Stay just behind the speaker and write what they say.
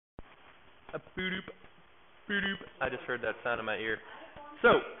Boop, boop. I just heard that sound in my ear.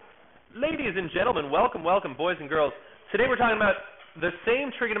 So, ladies and gentlemen, welcome, boys and girls. Today we're talking about the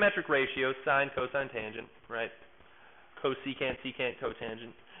same trigonometric ratios, sine, cosine, tangent, right? Cosecant, secant,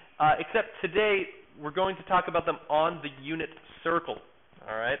 cotangent. Except today we're going to talk about them on the unit circle,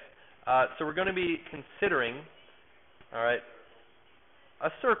 all right? So we're going to be considering, all right, a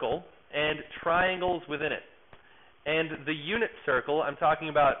circle and triangles within it. And the unit circle, I'm talking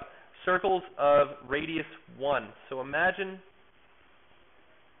about circles of radius 1. So imagine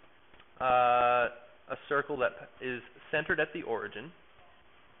a circle that is centered at the origin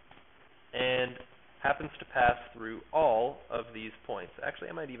and happens to pass through all of these points. Actually,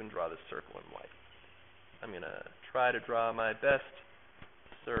 I might even draw this circle in white. I'm going to try to draw my best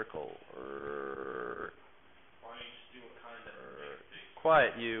circle. Why don't you just do a kind of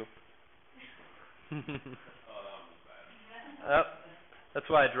quiet, you. Oh, that's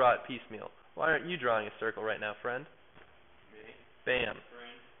why I draw it piecemeal. Why aren't you drawing a circle right now, friend? Me? Bam. I don't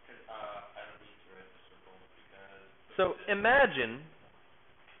need to write the circle because... So imagine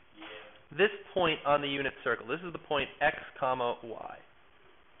this point on the unit circle. This is the point x, comma, y.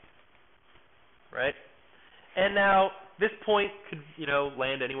 Right? And now this point could,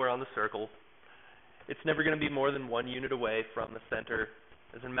 land anywhere on the circle. It's never going to be more than 1 unit away from the center.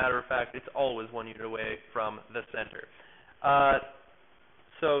 As a matter of fact, it's always 1 unit away from the center.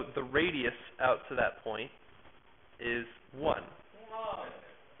 So the radius out to that point is 1.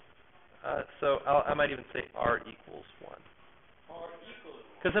 So I might even say r equals 1.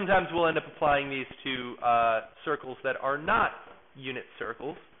 Because sometimes we'll end up applying these to circles that are not unit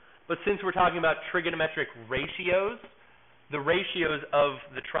circles. But since we're talking about trigonometric ratios, the ratios of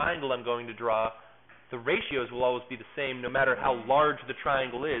the triangle I'm going to draw, the ratios will always be the same no matter how large the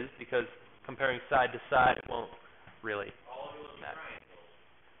triangle is, because comparing side to side, it won't really matter.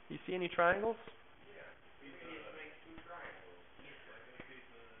 You see any triangles?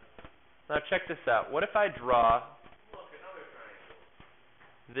 Now check this out. What if I draw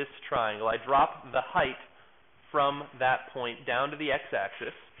this triangle? I drop the height from that point down to the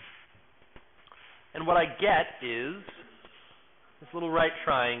x-axis. And what I get is this little right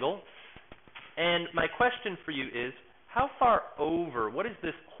triangle. And my question for you is, how far over, what is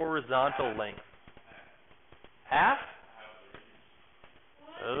this horizontal length? Half?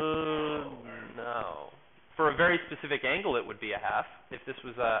 Oh, no. For a very specific angle, it would be a half. If this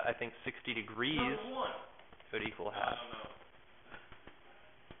was, I think, 60 degrees, it would equal half.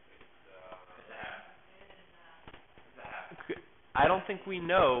 I don't think we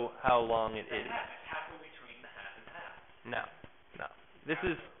know how long it is. Halfway between the half and half. No.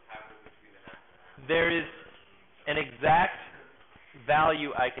 There is an exact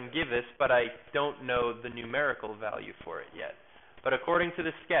value I can give this, but I don't know the numerical value for it yet. But according to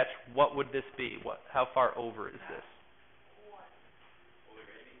the sketch, what would this be? How far over is this?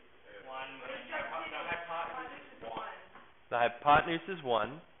 1. The hypotenuse is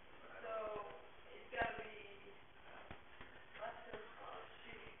 1.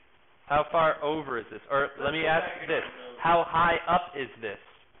 How far over is this? Or let me ask this. How high up is this?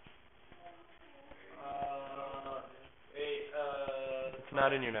 It's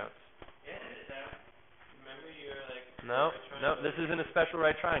not in your notes. Remember you're like... No, this isn't a special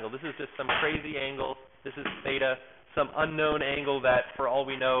right triangle. This is just some crazy angle. This is theta, some unknown angle that, for all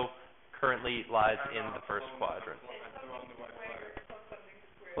we know, currently lies in the first quadrant.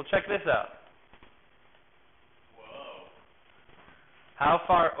 Well, check this out. Whoa. How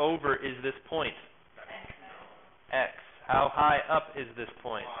far over is this point? X. How high up is this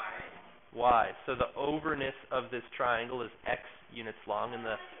point? Y. So the overness of this triangle is x units long, and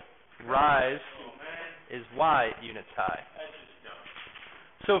the rise is y units high.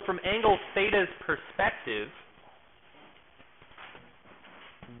 So from angle theta's perspective,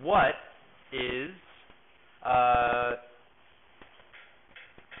 what is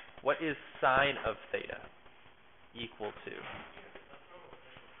sine of theta equal to?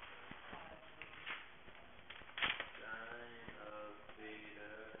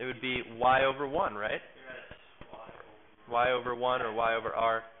 It would be y over 1, right? Y over 1 or y over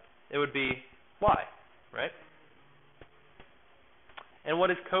r. It would be y, right? And what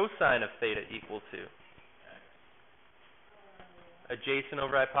is cosine of theta equal to? Adjacent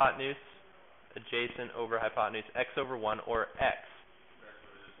over hypotenuse, adjacent over hypotenuse, x over 1, or x.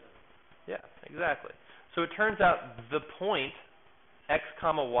 Yeah, exactly. So it turns out the point x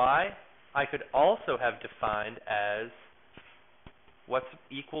comma y I could also have defined as what's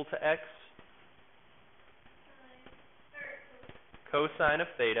equal to x? Cosine of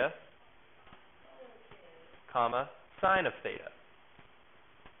theta, comma, sine of theta.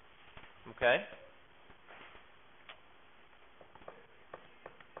 Okay?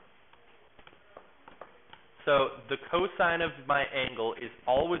 So the cosine of my angle is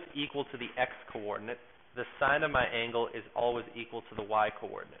always equal to the x-coordinate. The sine of my angle is always equal to the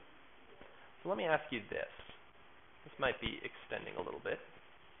y-coordinate. So let me ask you this. This might be extending a little bit.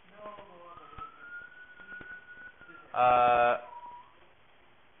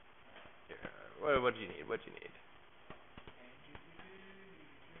 What do you need? What do you need?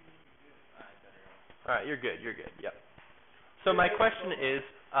 All right, you're good. You're good. Yep. So my question is,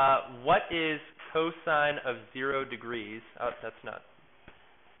 what is cosine of 0 degrees? Oh, that's not.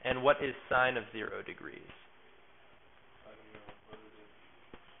 And what is sine of 0 degrees?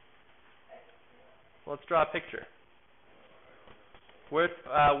 Let's draw a picture. What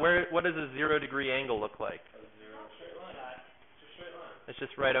does a 0 degree angle look like? It's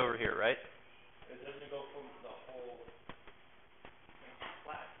just right over here, right? It doesn't go from the whole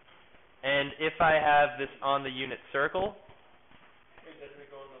flat. And if I have this on the unit circle, It doesn't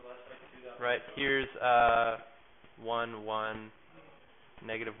go on the left side to that. right, here's 1, 1,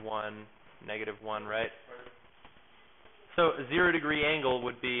 negative 1, negative 1, right? So a 0 degree angle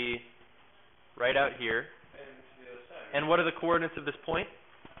would be right out here. And to the other side. And what are the coordinates of this point?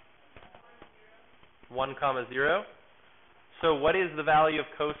 1, 0. So what is the value of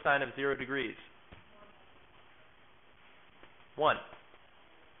cosine of 0 degrees? 1.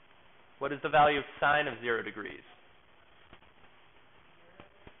 What is the value of sine of 0 degrees?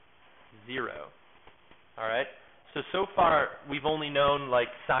 0. All right? So far, we've only known like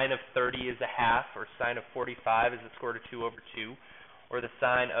sine of 30 is a half, or sine of 45 is the square root of 2 over 2, or the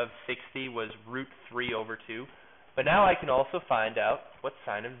sine of 60 was root 3 over 2. But now I can also find out what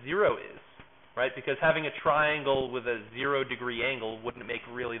sine of 0 is, right? Because having a triangle with a 0 degree angle wouldn't make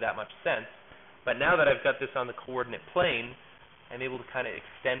really that much sense. But now that I've got this on the coordinate plane, I'm able to kind of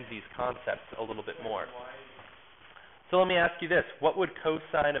extend these concepts a little bit more. So let me ask you this. What would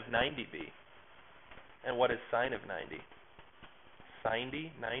cosine of 90 be? And what is sine of 90?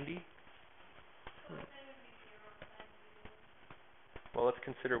 Sine 90? Well, let's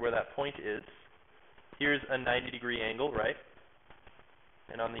consider where that point is. Here's a 90 degree angle, right?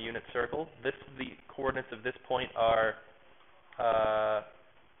 And on the unit circle, the coordinates of this point are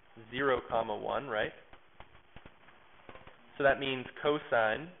 0, 1, right? So that means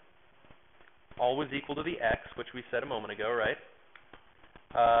cosine, always equal to the x, which we said a moment ago, right,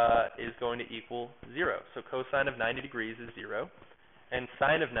 is going to equal 0. So cosine of 90 degrees is 0, and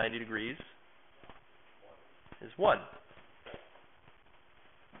sine of 90 degrees is 1. What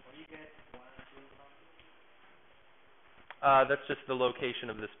do you get 1 and 2 from? That's just the location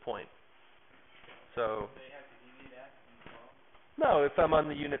of this point. So They have to give you that in 12? no, if I'm on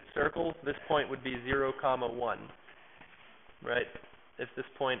the unit circle, this point would be 0, 1, right? If this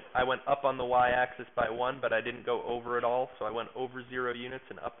point, I went up on the y-axis by 1, but I didn't go over at all, so I went over 0 units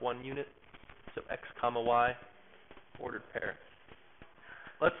and up 1 unit. So x, y, ordered pair.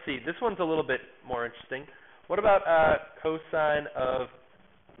 Let's see, this one's a little bit more interesting. What about cosine of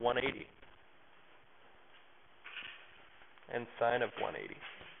 180? And sine of 180?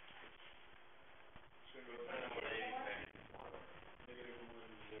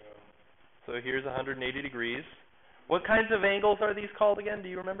 So here's 180 degrees. What kinds of angles are these called again? Do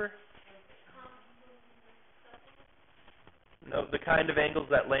you remember? No, the kind of angles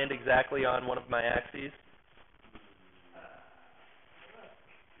that land exactly on one of my axes.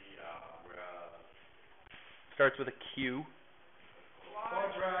 Starts with a Q.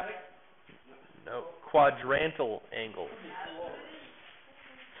 Quadratic. No, quadrantal angles.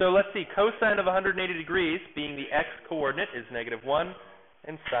 So let's see, cosine of 180 degrees, being the x-coordinate, is -1,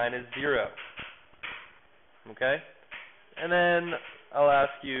 and sine is 0. Okay? And then I'll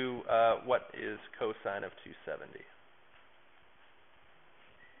ask you, what is cosine of 270?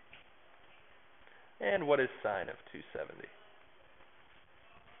 And what is sine of 270?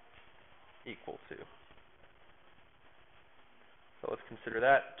 Equal to. So let's consider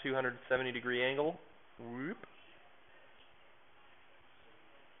that 270 degree angle. Whoop.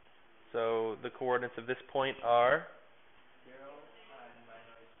 So the coordinates of this point are 0 and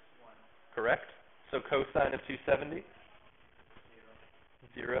 -1. correct. So cosine of 270,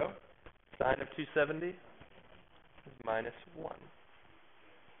 0. Sine of 270 is -1.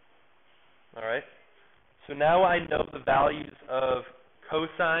 All right. So now I know the values of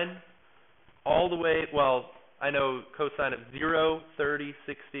cosine all the way, well, I know cosine of 0, 30,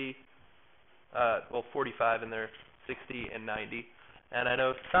 60, 45 in there, 60 and 90. And I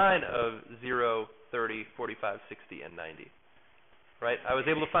know sine of 0, 30, 45, 60, and 90. Right? I was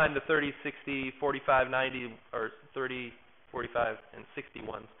able to find the 30, 60, 45, 90, or 30, 45, and 60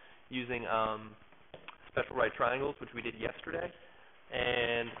 ones using special right triangles, which we did yesterday.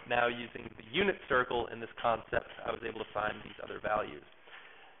 And now using the unit circle in this concept, I was able to find these other values.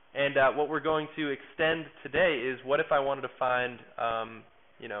 And what we're going to extend today is, what if I wanted to find,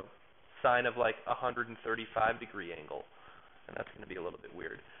 sine of like 135-degree angle? And that's going to be a little bit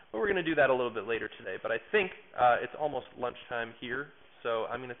weird. But we're going to do that a little bit later today. But I think it's almost lunchtime here, so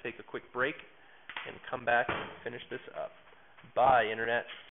I'm going to take a quick break and come back and finish this up. Bye, Internet.